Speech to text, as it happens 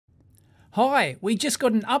Hi, we just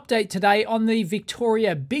got an update today on the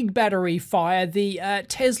Victoria Big battery fire, the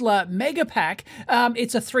Tesla Megapack.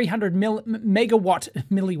 It's a 300 megawatt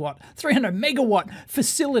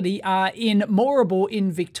facility in Moorabool in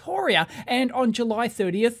Victoria, and on July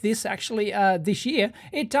 30th, this year,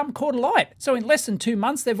 it caught alight. So in less than 2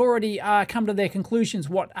 months, they've already come to their conclusions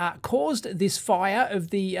what caused this fire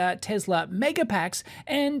of the Tesla Megapacks,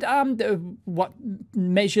 and what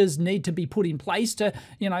measures need to be put in place to,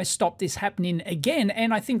 stop this happening again.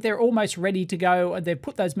 And I think they're almost ready to go. They've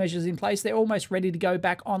put those measures in place. They're almost ready to go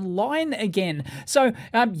back online again. So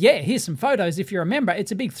yeah, here's some photos. If you remember,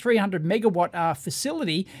 it's a big 300 megawatt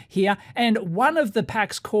facility here, and one of the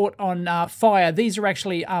packs caught on fire. These are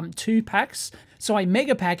actually 2 packs. So a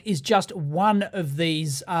megapack is just one of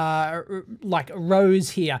these like rows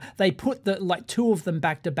here. They put the 2 of them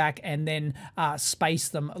back to back and then space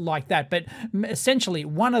them like that. But essentially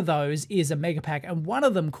one of those is a megapack, and one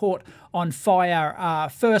of them caught on fire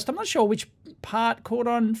first. I'm not sure which part caught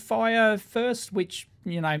on fire first, which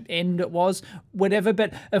end it was, whatever.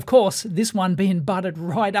 But of course, this one being butted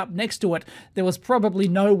right up next to it, there was probably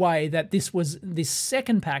no way that this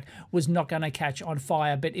second pack was not going to catch on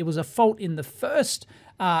fire. But it was a fault in the first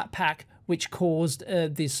pack which caused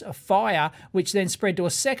this fire, which then spread to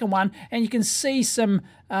a second one. And you can see some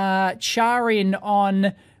charring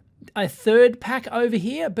on a third pack over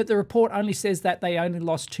here, but the report only says that they only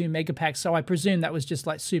lost 2 megapacks, so I presume that was just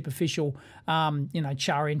like superficial,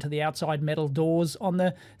 char into the outside metal doors on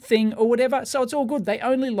the thing or whatever. So it's all good. They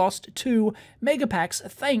only lost 2 megapacks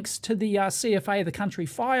thanks to the CFA, the Country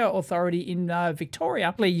Fire Authority in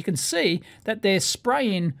Victoria. You can see that they're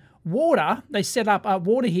spraying water. They set up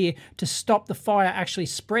water here to stop the fire actually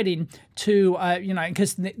spreading to,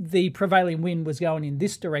 because the prevailing wind was going in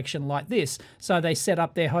this direction like this. So they set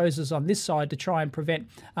up their hoses on this side to try and prevent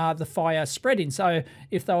the fire spreading. So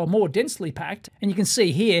if they were more densely packed, and you can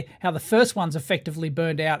see here how the first one's effectively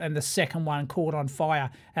burned out and the second one caught on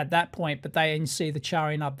fire at that point, but you see the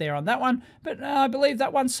charring up there on that one, but I believe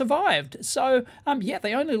that one survived. So yeah,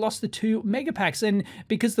 they only lost the 2 megapacks, and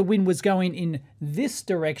because the wind was going in this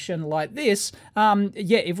direction like this, yeah,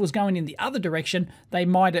 if it was going in the other direction, they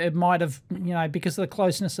might have, because of the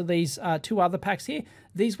closeness of these 2 other packs here,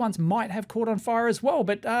 these ones might have caught on fire as well.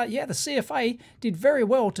 But yeah, the CFA did very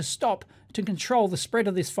well to control the spread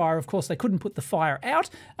of this fire. Of course, they couldn't put the fire out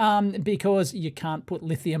because you can't put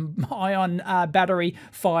lithium-ion battery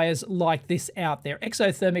fires like this out. They're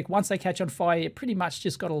exothermic. Once they catch on fire, you pretty much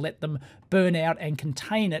just got to let them burn out and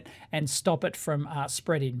contain it and stop it from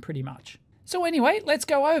spreading, pretty much. So anyway, let's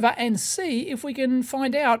go over and see if we can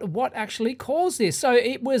find out what actually caused this. So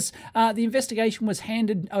it was, the investigation was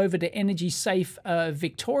handed over to Energy Safe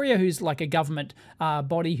Victoria, who's like a government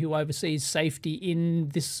body who oversees safety in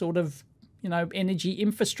this sort of energy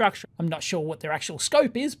infrastructure. I'm not sure what their actual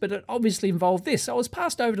scope is, but it obviously involved this. So it was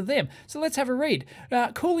passed over to them. So let's have a read.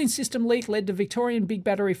 Cooling system leak led to Victorian Big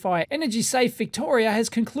Battery Fire. Energy Safe Victoria has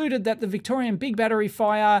concluded that the Victorian Big Battery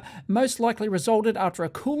Fire most likely resulted after a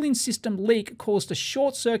cooling system leak caused a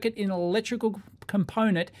short circuit in an electrical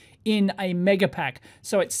component in a megapack.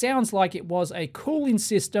 So it sounds like it was a cooling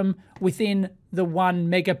system within the 1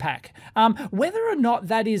 megapack. Whether or not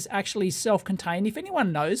that is actually self-contained, if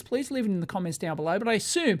anyone knows, please leave it in the comments down below. But I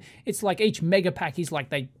assume it's like each megapack is like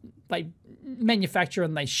they manufacture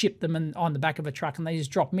and they ship them on the back of a truck and they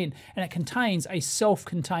just drop them in, and it contains a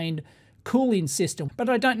self-contained cooling system. But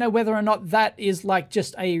I don't know whether or not that is like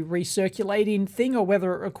just a recirculating thing, or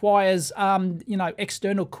whether it requires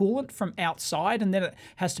external coolant from outside, and then it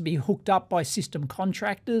has to be hooked up by system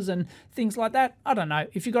contractors and things like that. I don't know.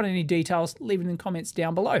 If you've got any details, leave it in the comments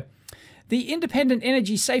down below. The Independent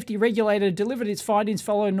Energy Safety Regulator delivered its findings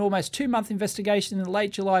following an almost 2-month investigation in the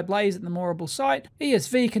late July blaze at the Moorabool site.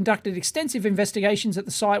 ESV conducted extensive investigations at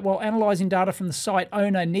the site while analysing data from the site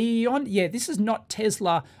owner Neon. Yeah, this is not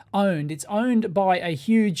Tesla owned. It's owned by a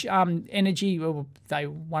huge energy, well,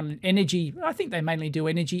 I think they mainly do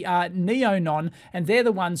energy, Neonon, and they're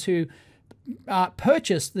the ones who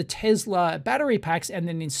purchased the Tesla battery packs and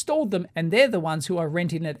then installed them, and they're the ones who are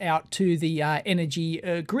renting it out to the energy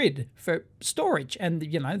grid for storage. And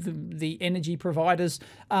the energy providers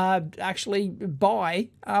actually buy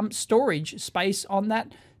storage space on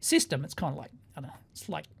that system. It's kind of like, I don't know, it's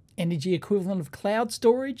like energy equivalent of cloud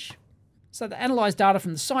storage. So they analysed data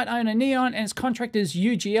from the site owner Neon and its contractors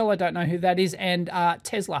UGL, I don't know who that is, and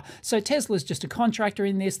Tesla. So Tesla's just a contractor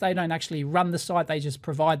in this. They don't actually run the site. They just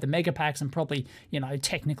provide the megapacks and probably,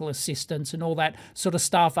 technical assistance and all that sort of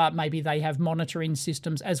stuff. Maybe they have monitoring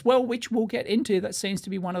systems as well, which we'll get into. That seems to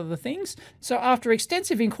be one of the things. So after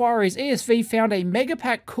extensive inquiries, ESV found a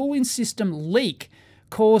megapack cooling system leak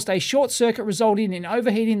caused a short circuit resulting in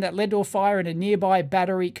overheating that led to a fire in a nearby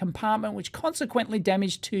battery compartment, which consequently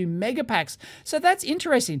damaged 2 megapacks. So that's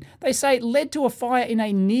interesting. They say it led to a fire in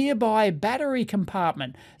a nearby battery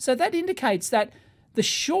compartment. So that indicates that the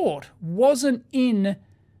short wasn't in,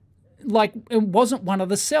 like, it wasn't one of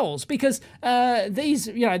the cells, because these,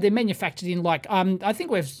 you know, they're manufactured in, like, I think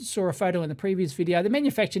we saw a photo in the previous video. They're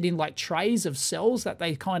manufactured in like trays of cells that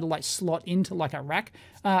they kind of like slot into like a rack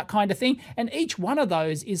kind of thing, and each one of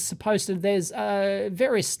those is supposed to, there's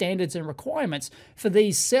various standards and requirements for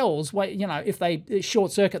these cells where, you know, if they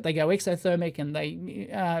short circuit, they go exothermic and they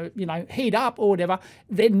you know, heat up or whatever,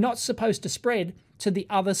 they're not supposed to spread to the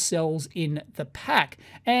other cells in the pack.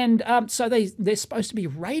 And so they're supposed to be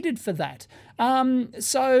rated for that.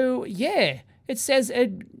 So yeah, it says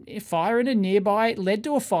a fire in a nearby, led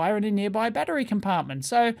to a fire in a nearby battery compartment.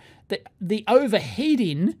 So the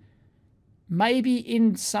overheating, maybe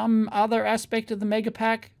in some other aspect of the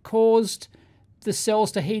megapack, caused the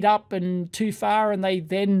cells to heat up and too far, and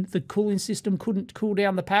the cooling system couldn't cool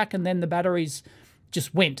down the pack, and then the batteries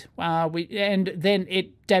just went. And then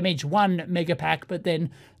it damaged 1 megapack, but then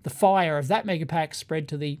the fire of that megapack spread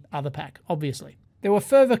to the other pack, obviously. There were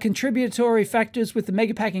further contributory factors, with the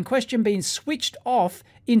megapack in question being switched off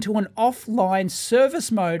into an offline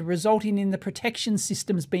service mode, resulting in the protection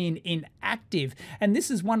systems being inactive. And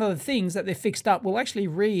this is one of the things that they fixed up. We'll actually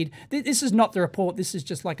read, this is not the report, this is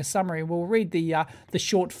just like a summary. We'll read the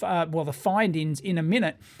the findings in a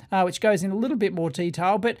minute, which goes in a little bit more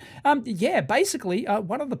detail. But yeah, basically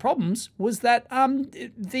one of the problems was that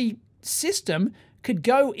the system could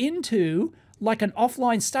go into like an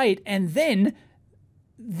offline state, and then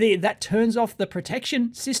that turns off the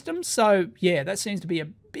protection system. So yeah, that seems to be a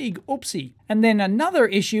big oopsie. And then another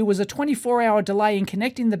issue was a 24-hour delay in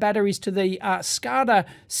connecting the batteries to the SCADA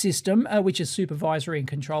system, which is Supervisory and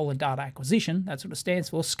Control and Data Acquisition. That's what it stands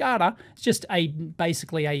for. SCADA. It's just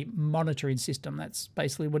basically a monitoring system. That's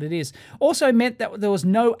basically what it is. Also meant that there was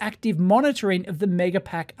no active monitoring of the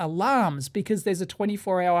megapack alarms, because there's a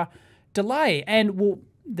 24-hour delay. And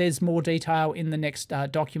there's more detail in the next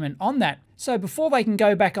document on that. So before they can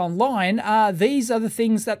go back online, these are the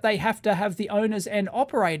things that they have to have the owners and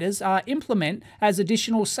operators implement as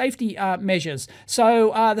additional safety measures.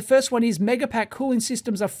 So the first one is megapack cooling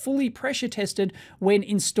systems are fully pressure tested when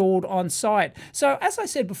installed on site. So as I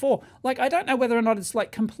said before, like, I don't know whether or not it's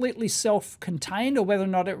like completely self-contained, or whether or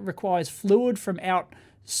not it requires fluid from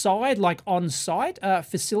outside, like on-site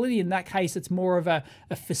facility. In that case, it's more of a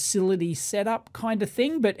facility setup kind of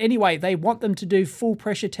thing. But anyway, they want them to do full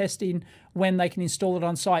pressure testing when they can install it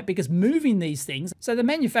on site, because moving these things, so they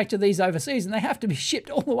manufacture these overseas and they have to be shipped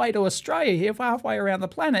all the way to Australia, here halfway around the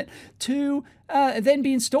planet, to then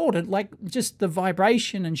be installed. And like, just the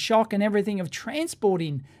vibration and shock and everything of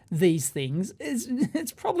transporting these things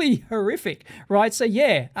it's probably horrific, right? So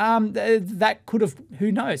yeah, that could have,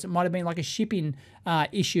 who knows, it might have been like a shipping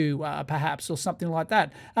issue perhaps, or something like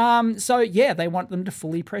that. So yeah, they want them to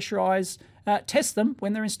fully pressurize, test them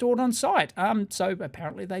when they're installed on site. So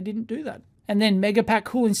apparently they didn't do that. And then megapack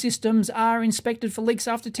cooling systems are inspected for leaks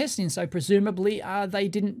after testing. So presumably they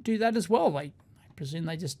didn't do that as well. I presume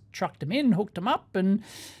they just trucked them in, hooked them up, and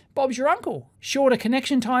Bob's your uncle. Shorter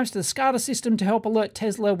connection times to the SCADA system to help alert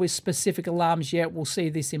Tesla with specific alarms. Yeah, we'll see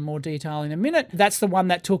this in more detail in a minute. That's the one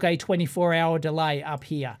that took a 24-hour delay up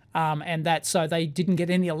here. And so they didn't get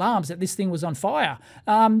any alarms that this thing was on fire.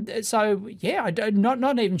 So yeah, I'm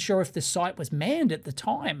not even sure if the site was manned at the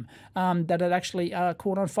time that it actually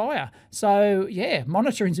caught on fire. So yeah,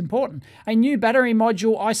 monitoring is important. A new battery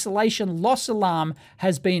module isolation loss alarm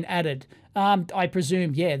has been added. I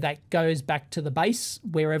presume, yeah, that goes back to the base,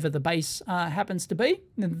 wherever the base happens to be,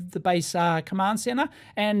 the base command center.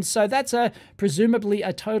 And so that's presumably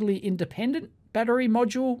a totally independent battery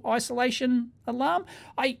module isolation alarm.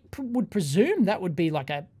 I would presume that would be like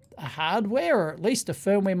a hardware, or at least a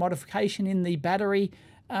firmware modification in the battery,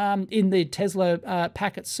 in the Tesla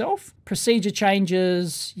pack itself. Procedure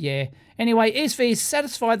changes, yeah. Anyway, ESV is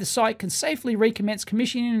satisfied the site can safely recommence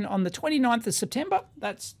commissioning on the 29th of September.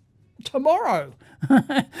 That's tomorrow.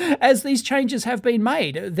 As these changes have been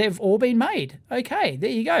made. They've all been made. Okay, there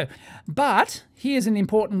you go. But here's an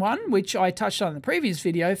important one, which I touched on in the previous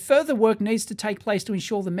video. Further work needs to take place to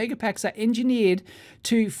ensure the megapacks are engineered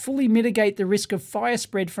to fully mitigate the risk of fire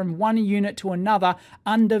spread from one unit to another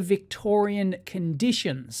under Victorian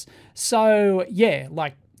conditions. So yeah,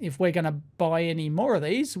 like, if we're going to buy any more of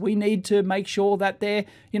these, we need to make sure that they're,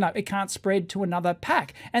 it can't spread to another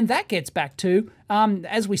pack. And that gets back to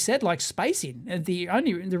as we said, like spacing.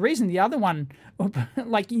 The reason the other one,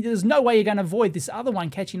 like there's no way you're going to avoid this other one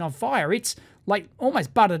catching on fire. It's like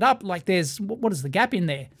almost butted up. Like there's, what is the gap in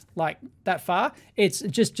there? Like that far? It's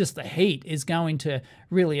just the heat is going to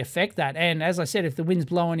really affect that. And as I said, if the wind's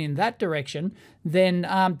blowing in that direction, then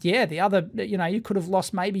yeah, the other, you could have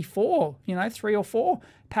lost maybe 3 or 4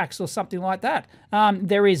 packs or something like that.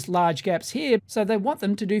 There is large gaps here, so they want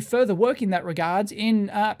them to do further work in that regards in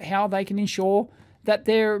how they can ensure that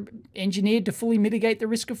they're engineered to fully mitigate the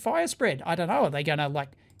risk of fire spread. I don't know, are they going to like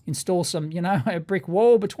install some, a brick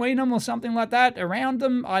wall between them or something like that around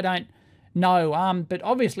them? I don't know. But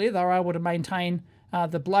obviously they're able to maintain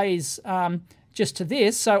the blaze just to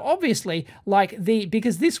this. So obviously, like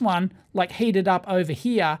because this one like heated up over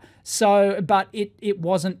here, so but it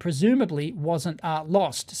wasn't, presumably wasn't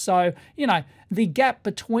lost. So the gap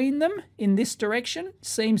between them in this direction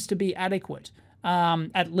seems to be adequate.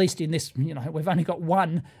 At least in this, we've only got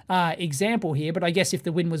one example here, but I guess if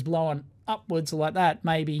the wind was blowing upwards like that,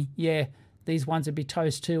 maybe, yeah, these ones would be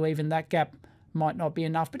toast too. Even that gap might not be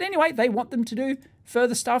enough. But anyway, they want them to do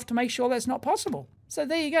further stuff to make sure that's not possible. So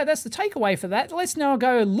there you go. That's the takeaway for that. Let's now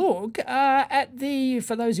go look at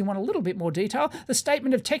for those who want a little bit more detail, the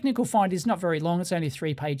statement of technical findings. Not very long. It's only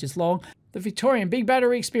 3 pages long. The Victorian Big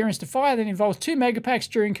battery experienced a fire that involved 2 megapacks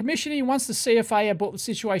during commissioning. Once the CFA had brought the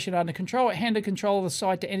situation under control, it handed control of the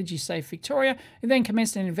site to Energy Safe Victoria. It then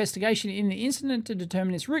commenced an investigation in the incident to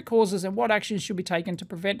determine its root causes and what actions should be taken to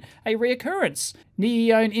prevent a reoccurrence.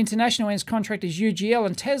 Neon International and its contractors UGL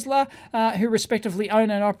and Tesla, who respectively own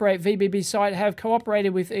and operate VBB site, have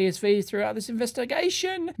cooperated with ESV throughout this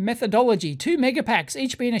investigation. Methodology: 2 megapacks,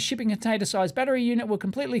 each being a shipping container-sized battery unit, were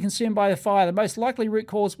completely consumed by the fire. The most likely root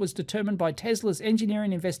cause was determined by Tesla's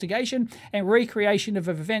engineering investigation and recreation of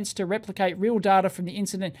events to replicate real data from the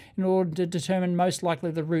incident in order to determine most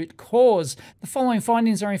likely the root cause. The following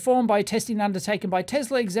findings are informed by testing undertaken by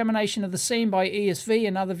Tesla, examination of the scene by ESV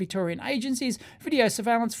and other Victorian agencies, video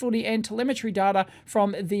surveillance footage and telemetry data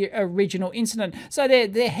from the original incident. So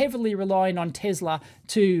they're heavily relying on Tesla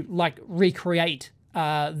to like recreate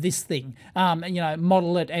this thing,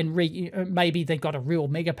 model it, and maybe they got a real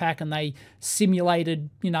megapack and they simulated,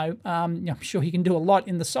 I'm sure you can do a lot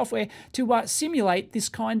in the software to simulate this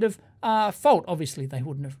kind of fault. Obviously, they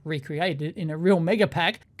wouldn't have recreated it in a real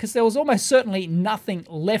megapack because there was almost certainly nothing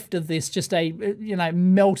left of this, just a,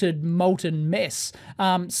 melted, molten mess.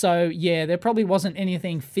 So yeah, there probably wasn't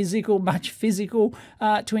anything much physical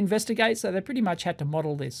to investigate, so they pretty much had to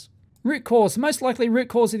model this. Root cause. The most likely root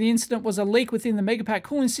cause of the incident was a leak within the megapack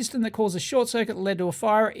cooling system that caused a short circuit that led to a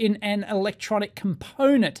fire in an electronic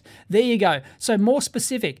component. There you go. So more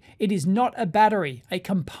specific, it is not a battery. A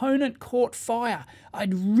component caught fire.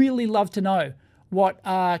 I'd really love to know what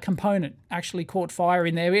component actually caught fire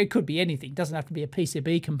in there. It could be anything. It doesn't have to be a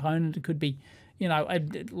PCB component. It could be,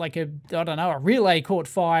 a relay caught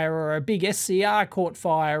fire, or a big SCR caught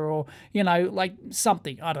fire, or, like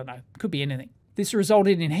something. I don't know. Could be anything. This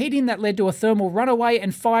resulted in heating that led to a thermal runaway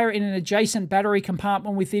and fire in an adjacent battery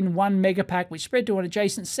compartment within 1 megapack, which spread to an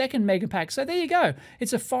adjacent 2nd megapack. So there you go.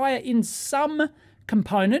 It's a fire in some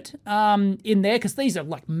component in there, because these are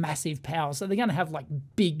like massive powers. So they're going to have like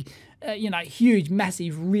big, huge,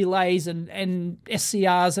 massive relays and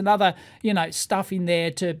SCRs and other, stuff in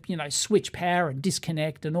there to, switch power and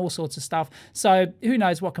disconnect and all sorts of stuff. So who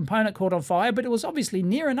knows what component caught on fire, but it was obviously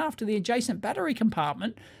near enough to the adjacent battery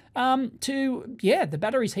compartment the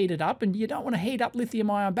battery's heated up, and you don't want to heat up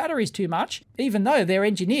lithium-ion batteries too much, even though they're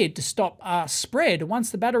engineered to stop spread once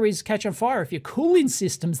the batteries catch on fire. If your cooling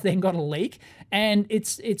system's then got a leak and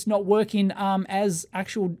it's not working as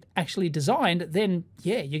actually designed, then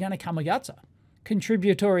yeah, you're going to kamikaze.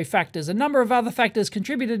 Contributory factors. A number of other factors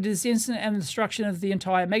contributed to this incident and the destruction of the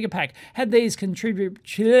entire megapack. Had these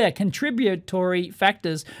contributory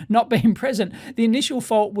factors not been present, the initial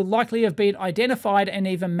fault would likely have been identified and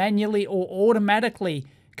either manually or automatically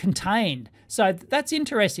contained. So that's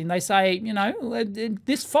interesting. They say,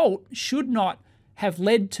 this fault should not have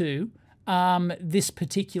led to this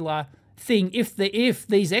particular thing if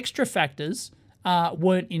these extra factors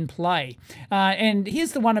weren't in play. And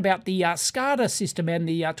here's the one about the SCADA system and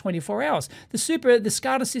the 24 hours. The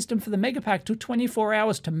SCADA system for the megapack took 24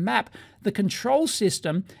 hours to map the control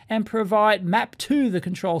system and map to the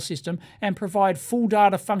control system and provide full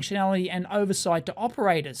data functionality and oversight to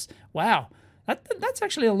operators. Wow. That's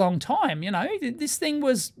actually a long time. This thing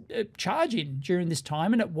was charging during this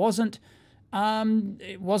time, and it wasn't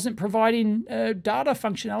it wasn't providing data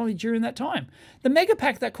functionality during that time. The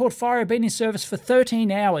Megapack that caught fire had been in service for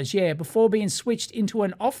 13 hours, before being switched into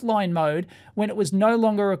an offline mode when it was no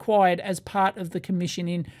longer required as part of the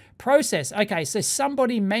commissioning process. Okay, so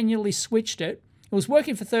somebody manually switched it. It was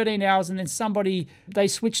working for 13 hours and then they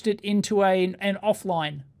switched it into an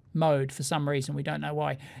offline mode for some reason. We don't know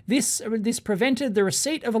why. This prevented the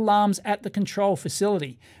receipt of alarms at the control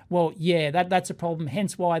facility. Well, yeah, that's a problem,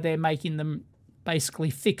 hence why they're making them basically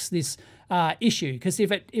fix this issue, because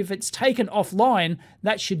if it's taken offline,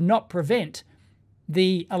 that should not prevent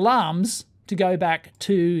the alarms to go back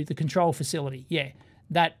to the control facility. Yeah,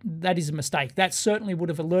 that is a mistake. That certainly would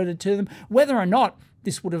have alerted to them. Whether or not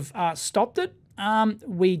this would have stopped it,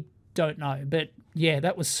 we don't know, but yeah,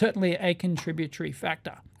 that was certainly a contributory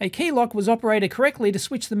factor. A key lock was operated correctly to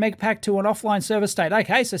switch the Megapack to an offline service state.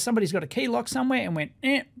 Okay, so somebody's got a key lock somewhere and went,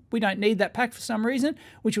 we don't need that pack for some reason,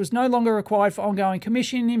 which was no longer required for ongoing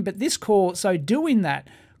commissioning, but doing that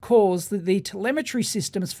caused the telemetry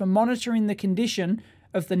systems for monitoring the condition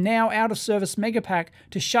of the now out-of-service Megapack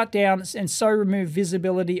to shut down and so remove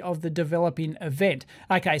visibility of the developing event.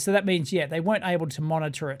 Okay, so that means, yeah, they weren't able to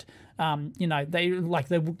monitor it. There'd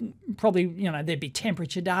be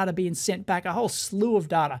temperature data being sent back, a whole slew of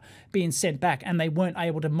data being sent back, and they weren't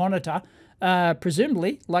able to monitor,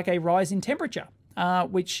 presumably, like a rise in temperature,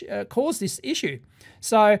 which caused this issue.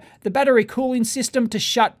 So the battery cooling system to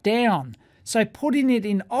shut down. So putting it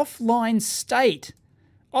in offline state,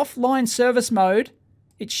 offline service mode,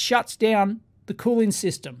 it shuts down the cooling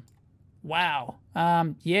system. Wow.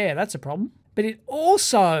 Yeah, that's a problem. But it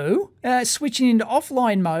also, switching into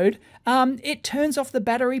offline mode, it turns off the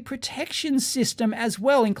battery protection system as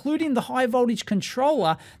well, including the high voltage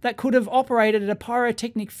controller that could have operated a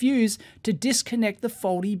pyrotechnic fuse to disconnect the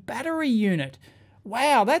faulty battery unit.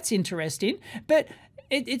 Wow, that's interesting. But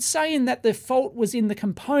it's saying that the fault was in the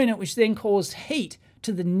component, which then caused heat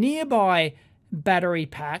to the nearby battery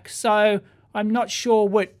pack. So I'm not sure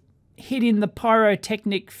what hitting the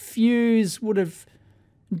pyrotechnic fuse would have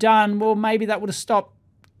done. Well, maybe that would have stopped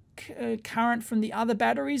current from the other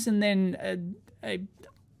batteries, and then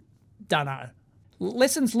don't know.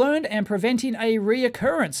 Lessons learned and preventing a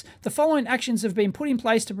reoccurrence. The following actions have been put in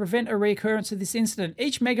place to prevent a reoccurrence of this incident.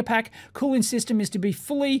 Each Megapack cooling system is to be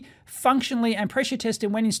fully, functionally and pressure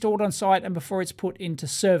tested when installed on site and before it's put into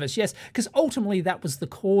service. Yes, because ultimately that was the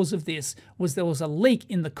cause of this, was there was a leak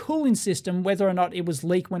in the cooling system, whether or not it was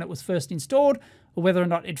leaked when it was first installed or whether or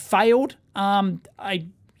not it failed.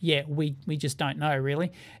 We just don't know,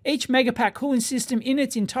 really. Each Megapack cooling system in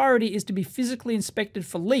its entirety is to be physically inspected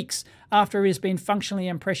for leaks after it has been functionally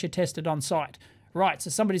and pressure tested on site. Right, so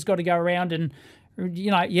somebody's got to go around and,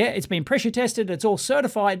 it's been pressure tested, it's all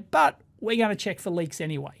certified, but we're going to check for leaks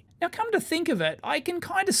anyway. Now, come to think of it, I can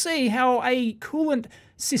kind of see how a coolant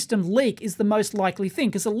system leak is the most likely thing,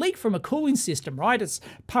 because a leak from a cooling system, right? It's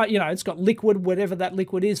it's got liquid, whatever that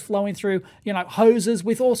liquid is, flowing through, hoses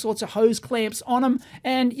with all sorts of hose clamps on them,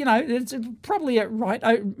 and it's probably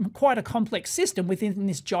quite a complex system within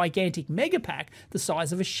this gigantic Megapack, the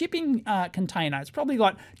size of a shipping container. It's probably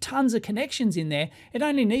got tons of connections in there. It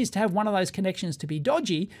only needs to have one of those connections to be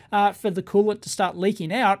dodgy for the coolant to start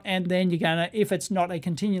leaking out, and then you're gonna, if it's not a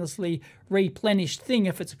continuously replenished thing,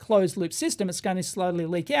 if it's a closed loop system, it's going to slowly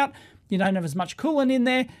leak out. You don't have as much coolant in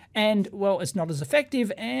there, and well, it's not as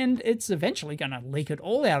effective, and it's eventually going to leak it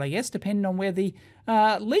all out, I guess, depending on where the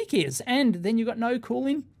leak is, and then you've got no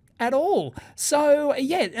cooling at all. So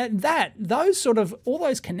yeah, all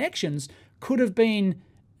those connections could have been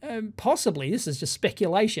possibly, this is just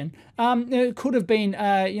speculation, it could have been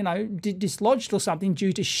dislodged or something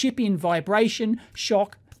due to shipping vibration,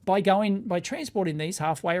 shock, by transporting these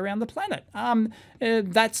halfway around the planet.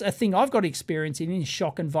 That's a thing I've got experience in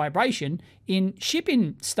shock and vibration in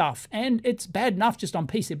shipping stuff, and it's bad enough just on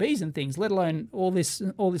PCBs and things, let alone all this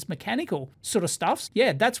mechanical sort of stuff.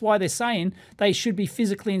 Yeah, that's why they're saying they should be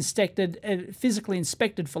physically inspected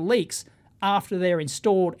for leaks after they're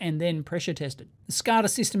installed and then pressure tested. The SCADA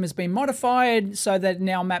system has been modified so that it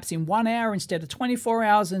now maps in 1 hour instead of 24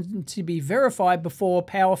 hours, and to be verified before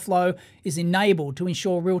power flow is enabled to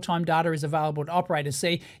ensure real-time data is available to operators.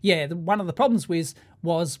 See, yeah, one of the problems was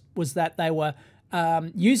that they were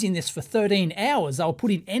using this for 13 hours. They were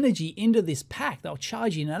putting energy into this pack. They were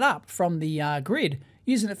charging it up from the grid,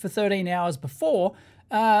 using it for 13 hours before.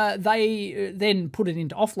 They then put it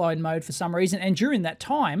into offline mode for some reason, and during that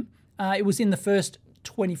time, it was in the first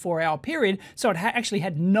 24-hour period, so it actually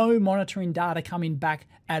had no monitoring data coming back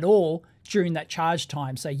at all during that charge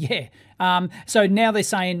time. So yeah, so now they're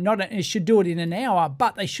saying it should do it in an hour,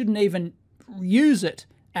 but they shouldn't even use it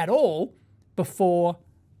at all before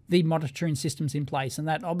the monitoring systems in place, and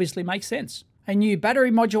that obviously makes sense. A new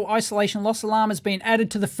battery module isolation loss alarm has been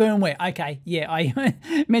added to the firmware. Okay, yeah, I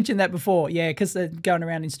mentioned that before. Yeah, because they're going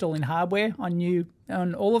around installing hardware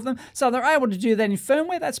on all of them. So they're able to do that in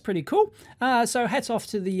firmware. That's pretty cool. So hats off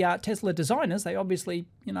to the Tesla designers. They obviously,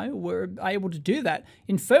 were able to do that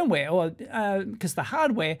in firmware, or because the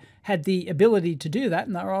hardware had the ability to do that,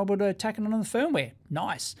 and they were able to tack it on the firmware.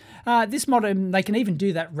 Nice. This model, they can even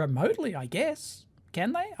do that remotely, I guess.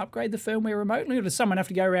 Can they upgrade the firmware remotely, or does someone have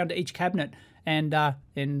to go around to each cabinet and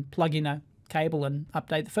plug in a cable and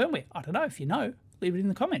update the firmware? I don't know. If you know, leave it in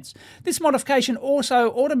the comments. This modification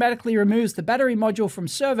also automatically removes the battery module from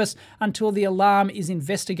service until the alarm is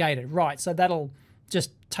investigated. Right, so that'll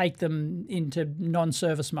just take them into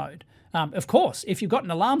non-service mode. Of course, if you've got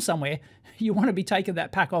an alarm somewhere, you want to be taking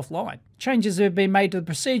that pack offline. Changes have been made to the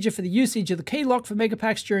procedure for the usage of the key lock for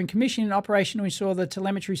megapacks during commissioning and operation to ensure the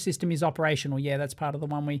telemetry system is operational. Yeah, that's part of the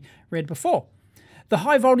one we read before. The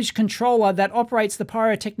high voltage controller that operates the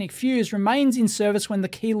pyrotechnic fuse remains in service when the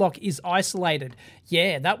key lock is isolated.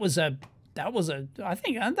 Yeah, I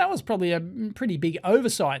think that was probably a pretty big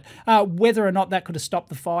oversight. Whether or not that could have stopped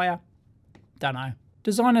the fire, don't know.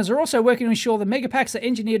 Designers are also working to ensure the megapacks are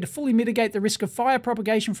engineered to fully mitigate the risk of fire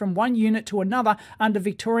propagation from one unit to another under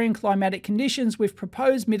Victorian climatic conditions, with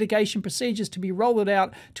proposed mitigation procedures to be rolled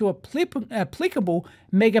out to applicable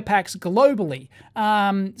megapacks globally.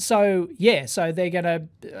 So they're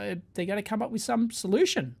gonna come up with some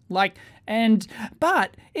solution. But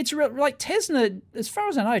it's like Tesla, as far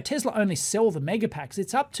as I know, Tesla only sell the megapacks.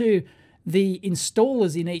 It's up to the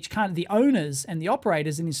installers in each country, the owners and the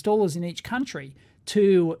operators and installers in each country,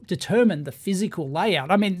 to determine the physical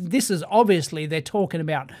layout. I mean, this is obviously, they're talking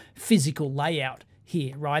about physical layout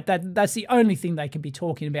here, right? That's the only thing they can be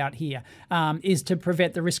talking about here, is to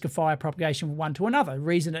prevent the risk of fire propagation from one to another. The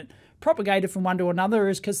reason it propagated from one to another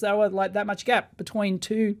is because there were like that much gap between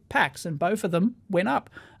two packs, and both of them went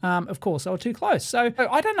up. Of course, they were too close. So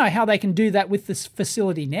I don't know how they can do that with this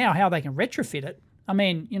facility now, how they can retrofit it. I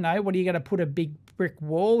mean, what are you going to put a big brick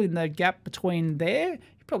wall in the gap between there?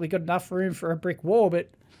 Probably got enough room for a brick wall, but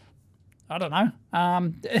I don't know.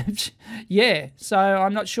 Yeah, so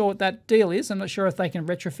I'm not sure what that deal is. I'm not sure if they can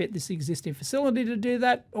retrofit this existing facility to do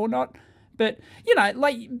that or not. But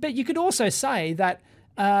but you could also say that,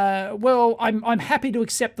 well, I'm happy to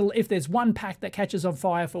accept if there's one pack that catches on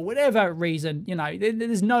fire for whatever reason.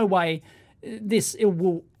 There's no way it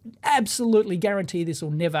will absolutely guarantee this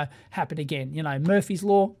will never happen again. Murphy's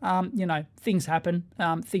Law, things happen,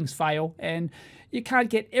 things fail, and you can't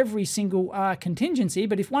get every single contingency,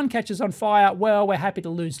 but if one catches on fire, well, we're happy to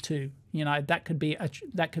lose two. That could be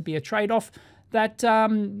a trade-off that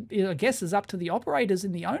I guess is up to the operators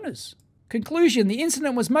and the owners. Conclusion, the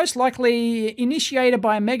incident was most likely initiated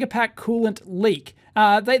by a megapack coolant leak.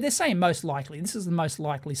 They're saying most likely. This is the most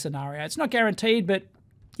likely scenario. It's not guaranteed, but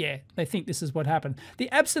yeah, they think this is what happened. The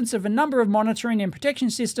absence of a number of monitoring and protection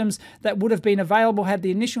systems that would have been available had the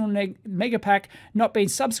initial megapack not been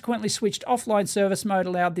subsequently switched offline service mode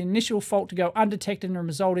allowed the initial fault to go undetected and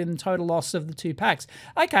resulted in the total loss of the two packs.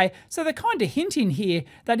 Okay, so they're kind of hinting here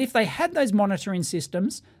that if they had those monitoring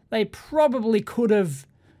systems, they probably could have,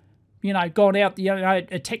 gone out,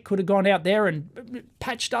 a tech could have gone out there and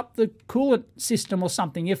patched up the coolant system or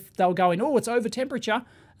something if they were going, oh, it's over temperature.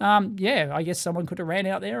 Yeah, I guess someone could have ran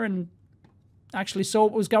out there and actually saw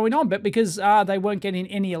what was going on. But because they weren't getting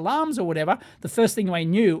any alarms or whatever, the first thing they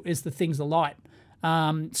knew is the thing's alight.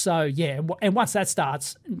 So, yeah, and once that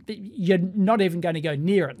starts, you're not even going to go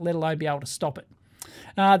near it, let alone be able to stop it.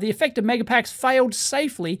 The effective megapacks failed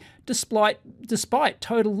safely despite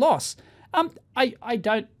total loss. I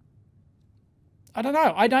don't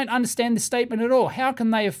know. I don't understand this statement at all. How can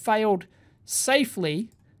they have failed safely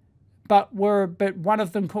but one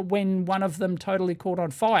of them, when one of them totally caught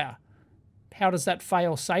on fire? How does that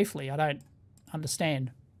fail safely? I don't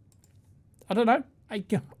understand. I don't know.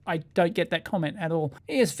 I don't get that comment at all.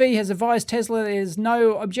 ESV has advised Tesla there's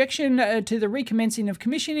no objection to the recommencing of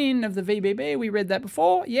commissioning of the VBB. We read that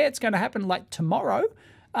before. Yeah, it's going to happen like tomorrow,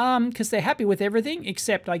 because they're happy with everything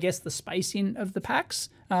except, I guess, the spacing of the packs,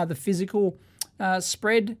 the physical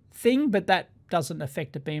spread thing, but that doesn't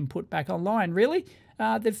affect it being put back online, really.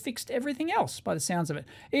 They've fixed everything else by the sounds of it.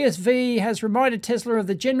 ESV has reminded Tesla of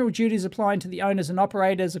the general duties applying to the owners and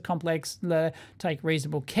operators of complex, take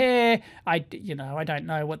reasonable care. I don't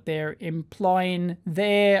know what they're implying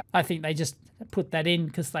there. I think they just put that in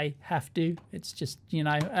because they have to. It's just,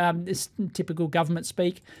 it's typical government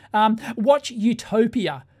speak. Watch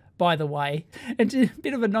Utopia, by the way. And a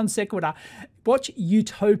bit of a non sequitur. Watch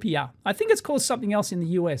Utopia. I think it's called something else in the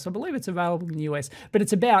US. I believe it's available in the US, but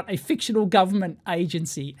it's about a fictional government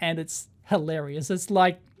agency, and it's hilarious. It's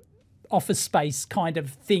like Office Space kind of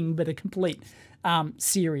thing, but a complete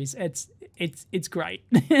series. It's great.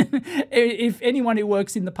 If anyone who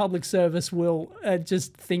works in the public service will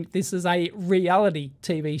just think this is a reality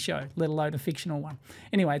TV show, let alone a fictional one.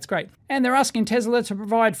 Anyway, it's great. And they're asking Tesla to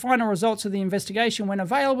provide final results of the investigation when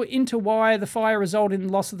available into why the fire resulted in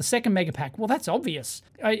the loss of the second megapack. Well, that's obvious.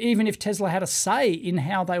 Even if Tesla had a say in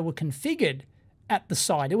how they were configured at the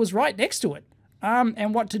site, it was right next to it.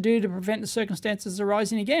 And what to do to prevent the circumstances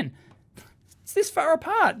arising again. It's this far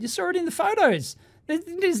apart. You saw it in the photos.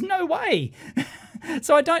 There's no way.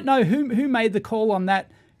 So I don't know who made the call on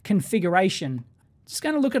that configuration. Just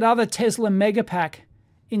going to look at other Tesla Megapack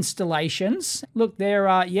installations. Look, there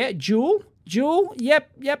are, yeah, Joule,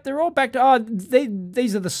 yep, they're all back to,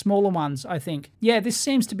 these are the smaller ones, I think. Yeah, this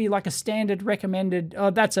seems to be like a standard recommended,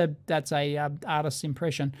 that's a artist's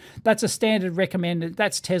impression. That's a standard recommended,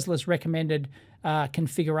 that's Tesla's recommended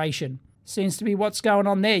configuration. Seems to be what's going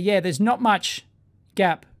on there. Yeah, there's not much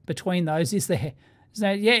gap between those, is there? So,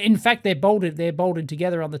 yeah, in fact, they're bolted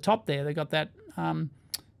together on the top there. They've got that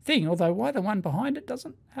thing, although why the one behind it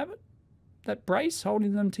doesn't have it? That brace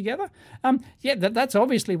holding them together? Yeah, that's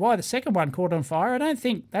obviously why the second one caught on fire. I don't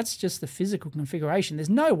think that's just the physical configuration. There's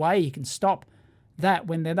no way you can stop that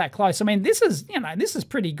when they're that close. I mean, this is, this is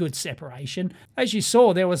pretty good separation. As you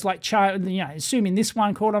saw, there was like char, assuming this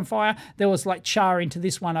one caught on fire, there was like char into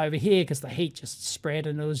this one over here because the heat just spread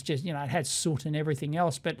and it was just, it had soot and everything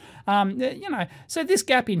else. But, so this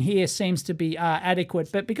gap in here seems to be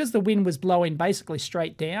adequate. But because the wind was blowing basically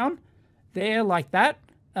straight down there like that,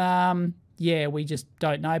 yeah, we just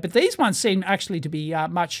don't know. But these ones seem actually to be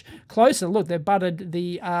much closer. Look, they've butted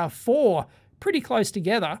the 4 pretty close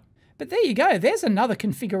together. But there you go. There's another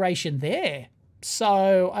configuration there.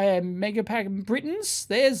 So Megapack Britons,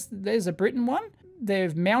 there's a Briton one.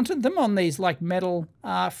 They've mounted them on these like metal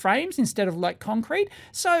frames instead of like concrete.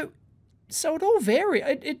 So it all varies.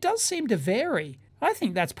 It does seem to vary. I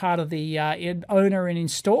think that's part of the owner and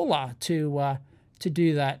installer to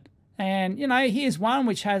do that. And here's one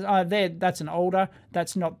which has that's an older.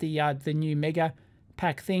 That's not the new Mega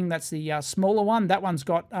Pack thing. That's the smaller one. That one's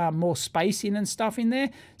got more space in and stuff in there.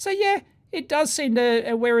 So yeah, it does seem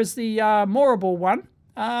to. Whereas the Moorabool one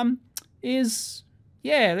is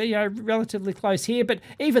relatively close here. But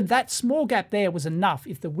even that small gap there was enough.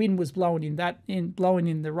 If the wind was blowing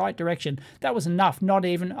in the right direction, that was enough. Not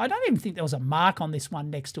even. I don't even think there was a mark on this one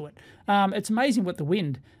next to it. It's amazing what the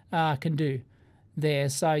wind can do there.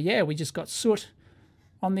 So yeah, we just got soot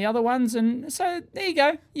on the other ones, and so there you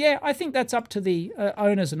go. Yeah, I think that's up to the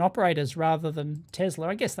owners and operators rather than Tesla.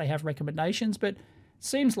 I guess they have recommendations, but it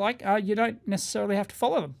seems like you don't necessarily have to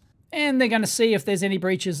follow them. And they're going to see if there's any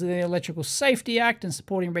breaches of the Electrical Safety Act and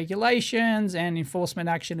supporting regulations, and enforcement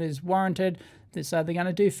action is warranted. So they're going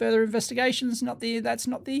to do further investigations. That's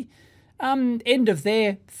not the end of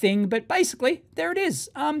their thing, but basically there it is.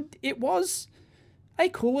 It was a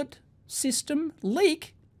coolant system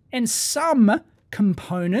leak, and some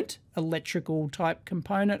component, electrical type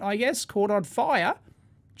component, I guess, caught on fire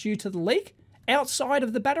due to the leak outside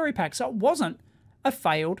of the battery pack. So it wasn't a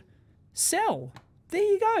failed cell. There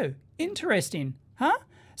you go. Interesting, huh?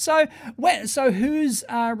 So who's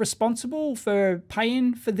responsible for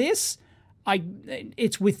paying for this?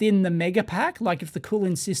 It's within the mega pack. Like if the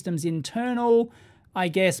cooling system's internal, I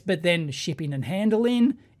guess, but then shipping and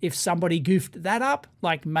handling. If somebody goofed that up,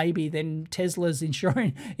 like maybe then Tesla's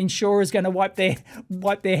insurer's going to wipe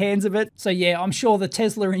their hands of it. So yeah, I'm sure the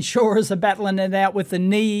Tesla insurers are battling it out with the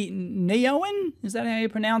Neoen, is that how you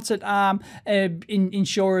pronounce it?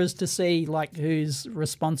 Insurers to see like who's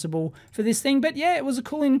responsible for this thing. But yeah, it was a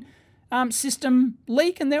cooling system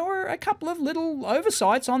leak, and there were a couple of little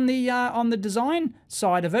oversights on the design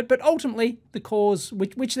side of it, but ultimately the cause,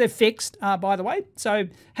 which they've fixed, by the way. So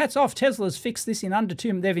hats off, Tesla's fixed this in under 2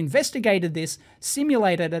 months. They've investigated this,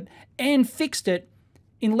 simulated it, and fixed it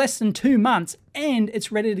in less than 2 months, and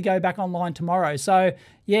it's ready to go back online tomorrow. So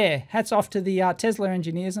yeah, hats off to the Tesla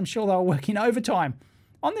engineers. I'm sure they were working overtime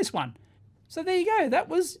on this one. So there you go. That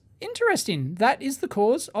was interesting. That is the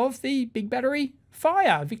cause of the big battery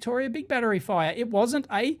fire, Victoria Big Battery fire. It wasn't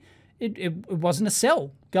a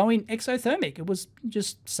cell going exothermic. It was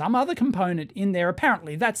just some other component in there.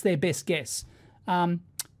 Apparently, that's their best guess.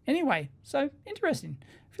 Anyway, so interesting.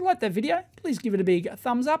 If you liked that video, please give it a big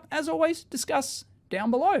thumbs up. As always, discuss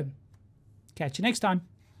down below. Catch you next time.